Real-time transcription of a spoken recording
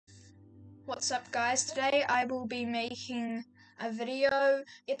What's up guys, today I will be making a video,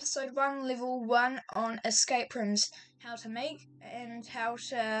 episode 1, level 1 on escape rooms, how to make and how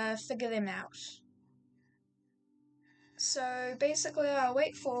to figure them out. So basically I'll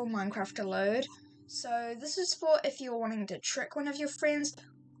wait for Minecraft to load. So this is for if you're wanting to trick one of your friends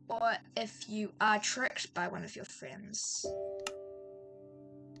or if you are tricked by one of your friends.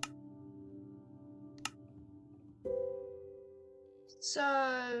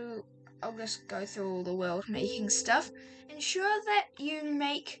 So I'll just go through all the world making stuff. Ensure that you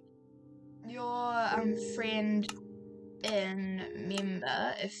make your friend in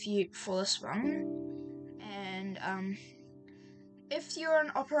member for this one. And if you're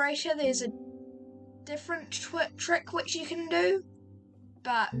an operator, there's a different trick which you can do,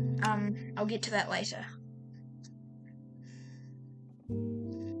 but I'll get to that later.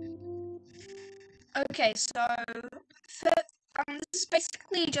 Okay, so this is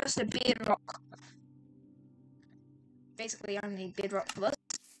basically just a bedrock. Basically only bedrock for this.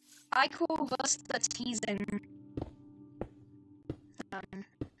 I call this the teasing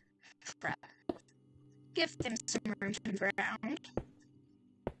trap. Give them some room to move around.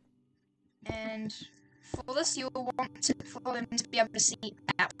 And for this you'll want for them to be able to see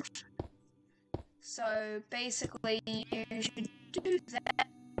out. So basically you should do that.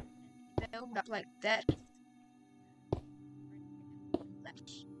 Build up like that.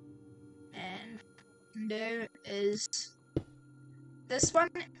 And do is this one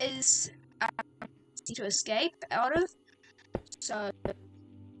is easy to escape out of, so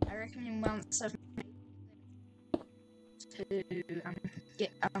I recommend once I've to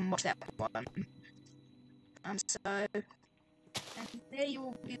get watch that one. So and there you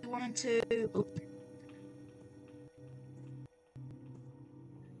will be wanting to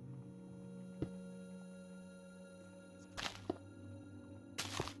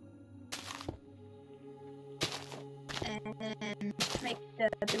and make the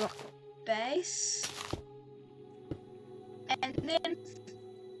block base, and then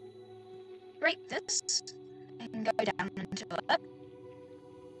break this and go down into it.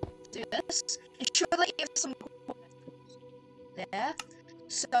 Do this. Ensure that you have some there.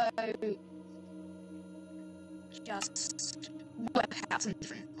 So just work out some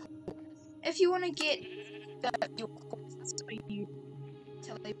different. If you want to get your coordinates, so you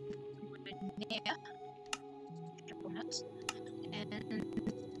teleport near coordinates and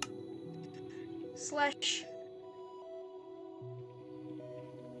slash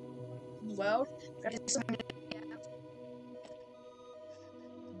world.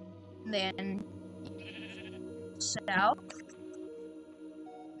 Then south.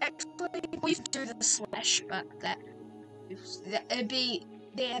 Actually, we do the slash, but it'd be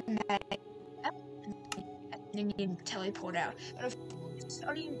there and then you teleport out. But if it's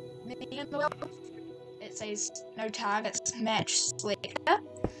only me in the world, it says no targets, match selector.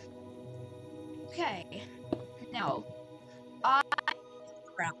 Okay, now I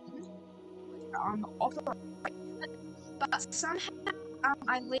operate, but somehow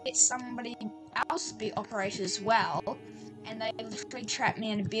I let somebody else be operator as well, and they literally trapped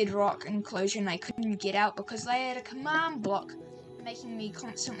me in a bedrock enclosure and I couldn't get out because they had a command block making me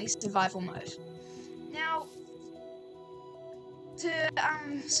constantly survival mode. Now to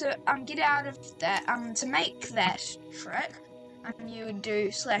get out of that, to make that trick, you would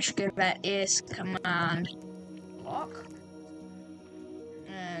do / give that S command block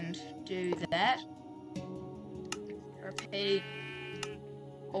and do that. Repeat.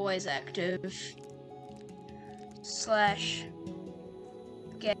 Always active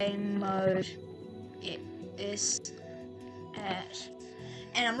 / game mode is at,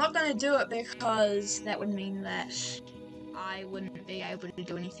 and I'm not going to do it because that would mean that I wouldn't be able to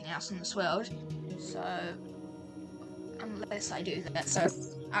do anything else in this world, so unless I do that, so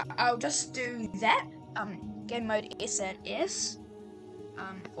I'll just do that. Game mode is at S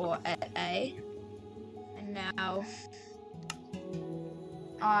or at A, and now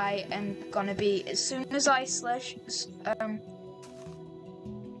I am gonna be, as soon as I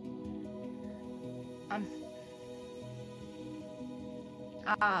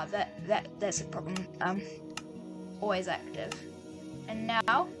that's a problem. Always active. And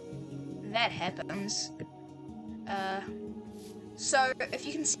now that happens. So if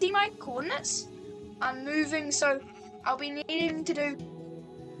you can see my coordinates, I'm moving, so I'll be needing to do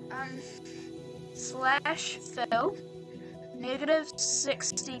 /fill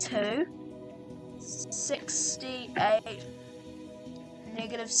 -62, 68,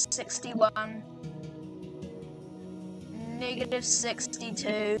 -61,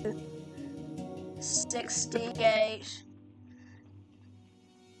 -62, 68,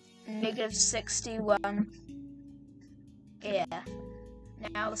 -61 air.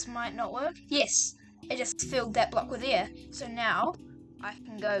 Now this might not work. Yes, it just filled that block with air. So now I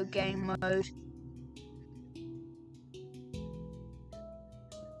can go game mode.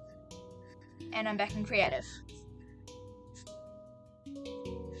 And I'm back in creative.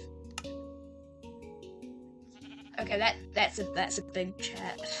 Okay, that's a big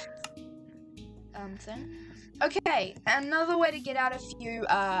chat thing. Okay, another way to get out if you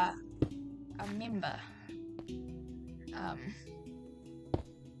are a member.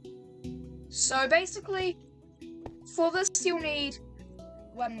 So basically, for this you'll need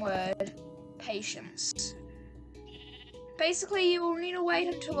one word: patience. Basically, you will need to wait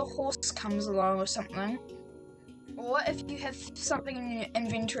until a horse comes along or something. Or if you have something in your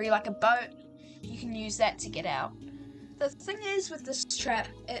inventory like a boat, you can use that to get out. The thing is with this trap,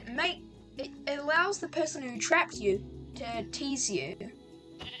 it allows the person who trapped you to tease you.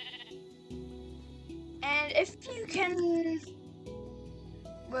 And if you can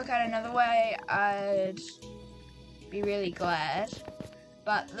work out another way, I'd be really glad.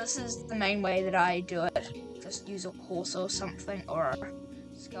 But this is the main way that I do it. Just use a horse or something, or a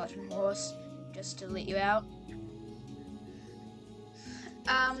skeleton horse, just to let you out.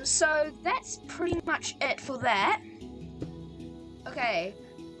 So that's pretty much it for that. Okay,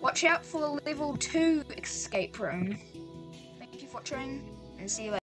 watch out for the level 2 escape room. Thank you for watching, and see you later.